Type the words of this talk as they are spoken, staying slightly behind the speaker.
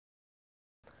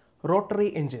Rotary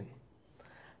engine.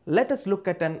 Let us look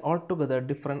at an altogether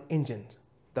different engine,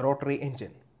 the rotary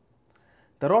engine.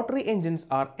 The rotary engines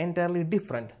are entirely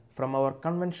different from our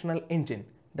conventional engine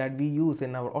that we use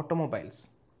in our automobiles.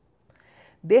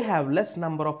 They have less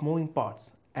number of moving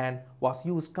parts and was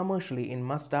used commercially in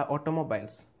Mazda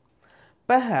automobiles.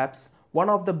 Perhaps one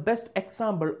of the best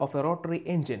example of a rotary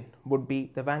engine would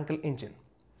be the Wankel engine.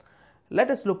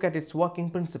 Let us look at its working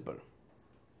principle.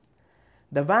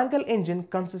 The Wankel engine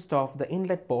consists of the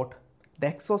inlet port, the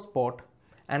exhaust port,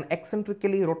 an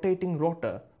eccentrically rotating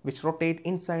rotor which rotates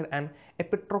inside an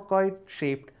epitrochoid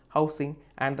shaped housing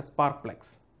and the spark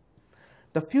plugs.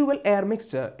 The fuel-air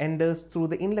mixture enters through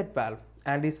the inlet valve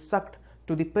and is sucked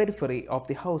to the periphery of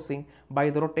the housing by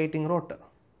the rotating rotor.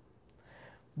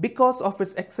 Because of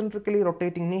its eccentrically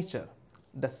rotating nature,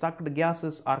 the sucked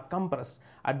gases are compressed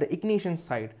at the ignition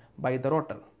side by the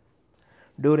rotor.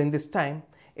 During this time,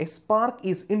 a spark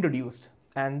is introduced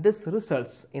and this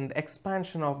results in the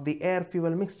expansion of the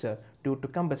air-fuel mixture due to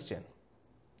combustion.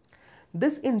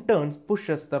 This in turn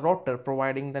pushes the rotor,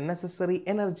 providing the necessary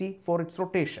energy for its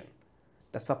rotation.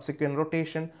 The subsequent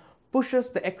rotation pushes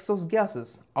the exhaust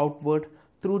gases outward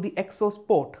through the exhaust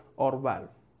port or valve.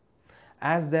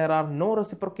 As there are no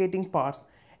reciprocating parts,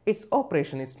 its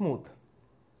operation is smooth.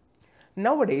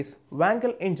 Nowadays,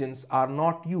 Wankel engines are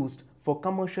not used for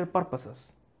commercial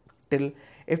purposes. Till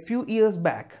a few years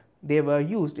back, they were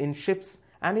used in ships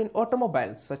and in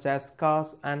automobiles such as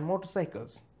cars and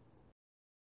motorcycles.